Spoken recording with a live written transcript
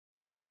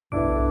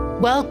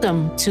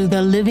Welcome to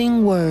the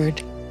Living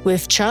Word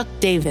with Chuck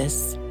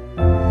Davis.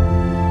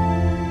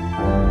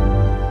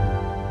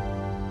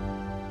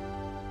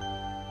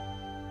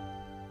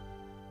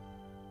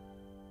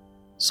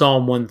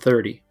 Psalm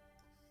 130.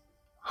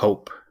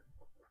 Hope.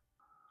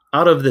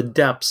 Out of the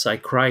depths I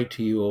cry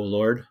to you, O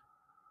Lord.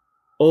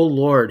 O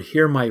Lord,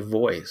 hear my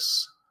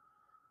voice.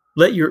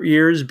 Let your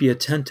ears be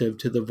attentive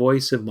to the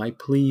voice of my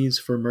pleas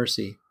for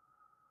mercy.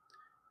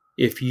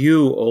 If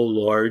you, O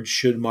Lord,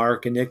 should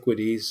mark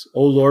iniquities,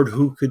 O Lord,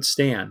 who could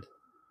stand?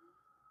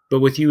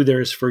 But with you there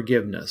is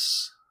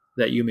forgiveness,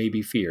 that you may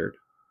be feared.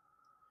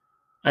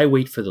 I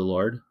wait for the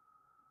Lord.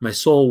 My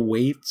soul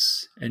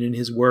waits, and in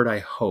his word I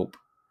hope.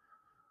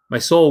 My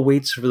soul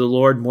waits for the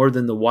Lord more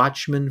than the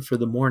watchman for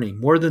the morning,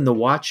 more than the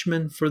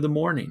watchman for the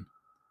morning.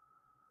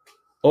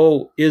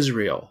 O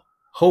Israel,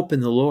 hope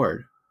in the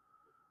Lord.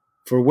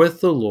 For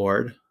with the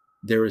Lord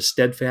there is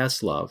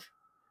steadfast love,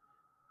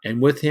 and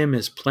with him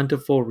is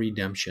plentiful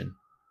redemption.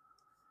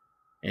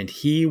 And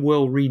he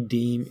will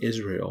redeem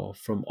Israel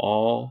from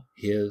all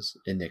his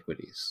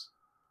iniquities.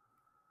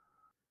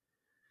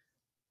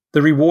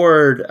 The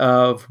reward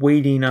of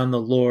waiting on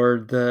the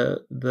Lord,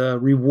 the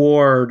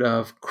reward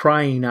of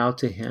crying out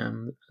to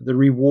him, the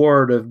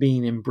reward of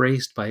being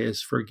embraced by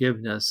his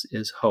forgiveness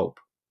is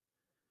hope.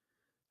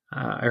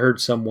 I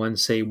heard someone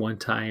say one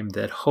time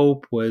that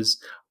hope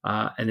was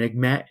an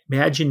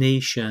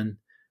imagination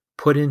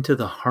put into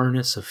the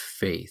harness of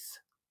faith.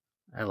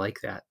 I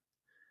like that.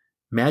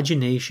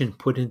 Imagination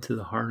put into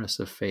the harness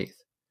of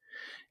faith.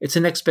 It's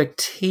an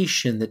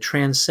expectation that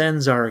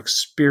transcends our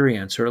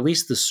experience, or at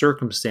least the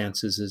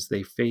circumstances as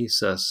they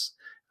face us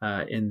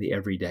in the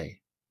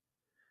everyday.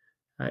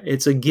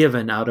 It's a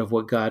given out of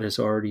what God has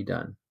already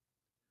done.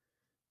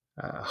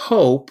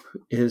 Hope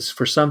is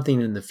for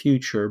something in the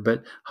future,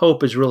 but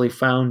hope is really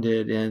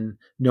founded in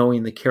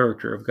knowing the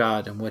character of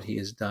God and what he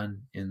has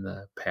done in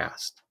the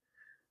past.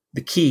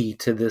 The key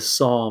to this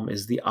psalm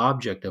is the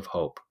object of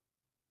hope.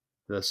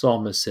 The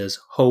psalmist says,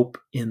 hope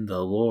in the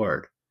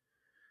Lord.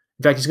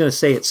 In fact, he's going to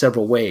say it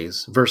several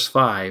ways. Verse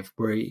 5,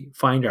 where we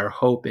find our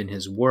hope in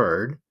his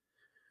word.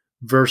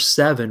 Verse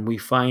 7, we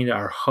find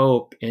our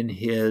hope in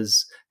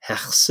his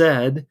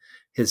hesed,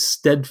 his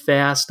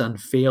steadfast,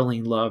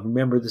 unfailing love.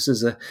 Remember, this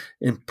is an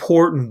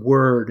important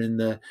word in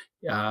the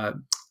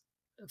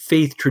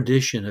faith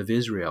tradition of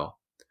Israel.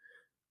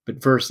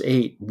 But verse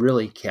 8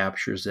 really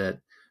captures it.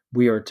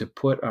 We are to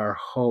put our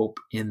hope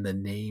in the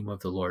name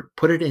of the Lord.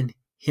 Put it in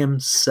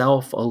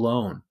himself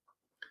alone.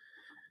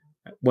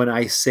 When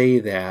I say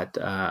that,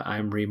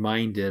 I'm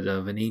reminded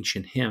of an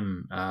ancient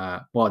hymn,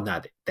 well,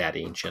 not that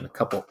ancient,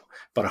 about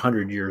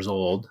 100 years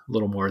old, a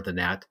little more than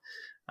that,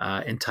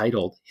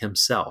 entitled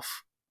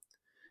Himself.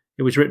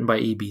 It was written by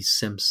E.B.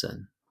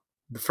 Simpson.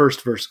 The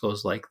first verse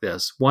goes like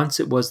this. Once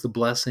it was the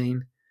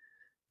blessing,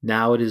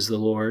 now it is the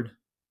Lord.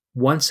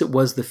 Once it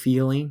was the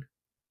feeling,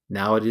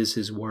 now it is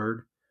his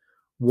word.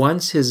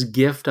 Once his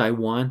gift I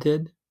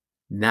wanted,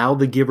 now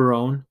the giver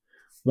own.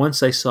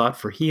 Once I sought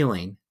for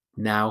healing,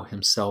 now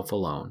himself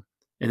alone.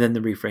 And then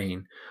the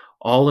refrain,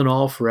 all in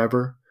all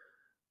forever,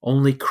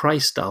 only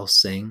Christ I'll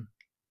sing.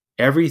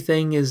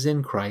 Everything is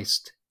in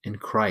Christ, and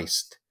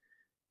Christ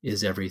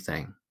is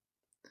everything.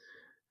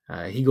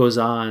 He goes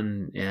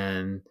on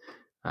and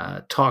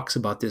talks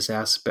about this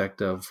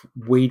aspect of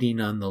waiting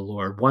on the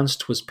Lord. Once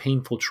 'twas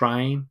painful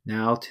trying,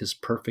 now 'tis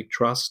perfect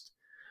trust.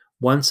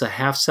 Once a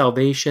half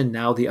salvation,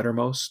 now the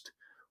uttermost.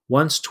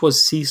 Once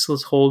 'twas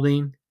ceaseless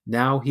holding,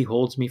 now he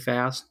holds me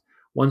fast.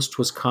 Once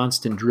 'twas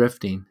constant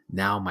drifting,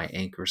 now my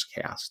anchor's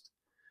cast.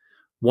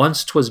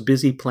 Once 'twas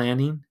busy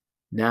planning,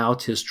 now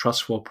 'tis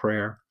trustful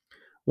prayer.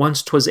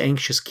 Once 'twas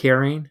anxious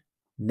caring,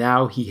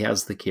 now he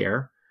has the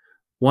care.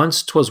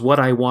 Once 'twas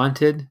what I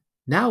wanted,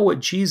 now what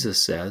Jesus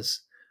says.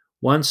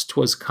 Once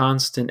 'twas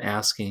constant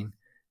asking,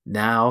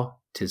 now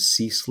 'tis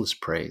ceaseless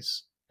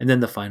praise. And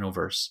then the final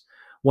verse.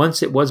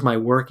 Once it was my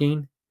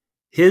working,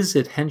 his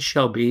it hence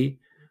shall be.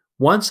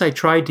 Once I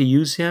tried to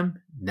use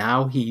him,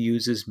 now he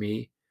uses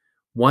me.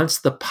 Once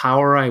the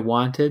power I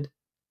wanted,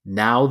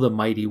 now the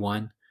mighty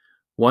one.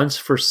 Once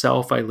for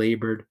self I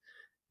labored,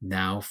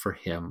 now for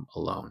him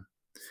alone.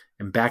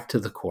 And back to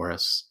the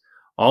chorus.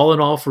 All in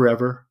all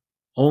forever,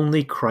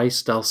 only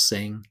Christ I'll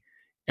sing.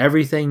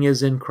 Everything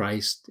is in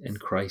Christ, and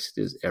Christ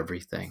is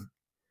everything.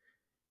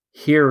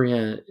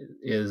 Herein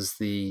is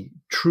the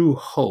true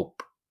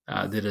hope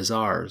that is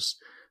ours,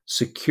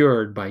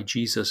 secured by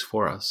Jesus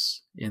for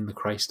us in the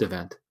Christ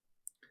event.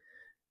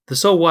 The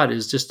so what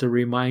is just a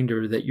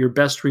reminder that your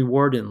best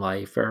reward in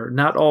life are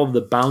not all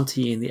the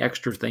bounty and the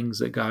extra things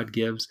that God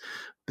gives,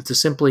 but to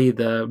simply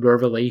the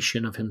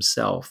revelation of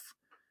himself,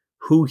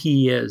 who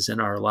he is in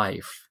our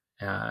life,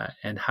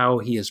 and how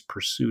he has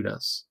pursued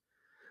us.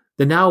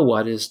 The now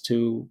what is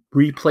to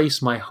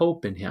replace my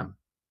hope in him.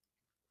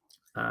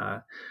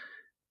 Not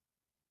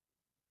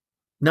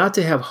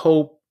to have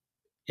hope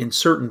in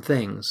certain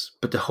things,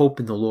 but to hope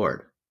in the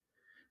Lord,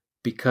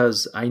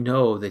 because I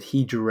know that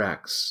he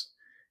directs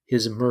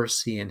his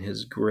mercy and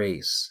his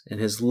grace and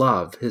his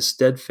love, his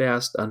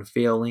steadfast,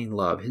 unfailing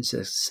love, his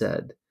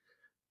said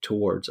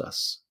towards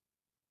us.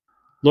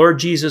 Lord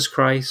Jesus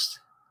Christ,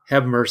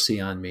 have mercy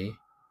on me.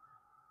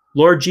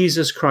 Lord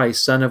Jesus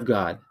Christ, Son of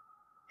God,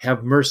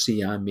 have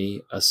mercy on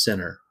me, a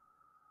sinner.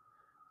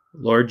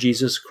 Lord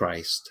Jesus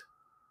Christ,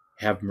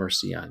 have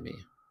mercy on me.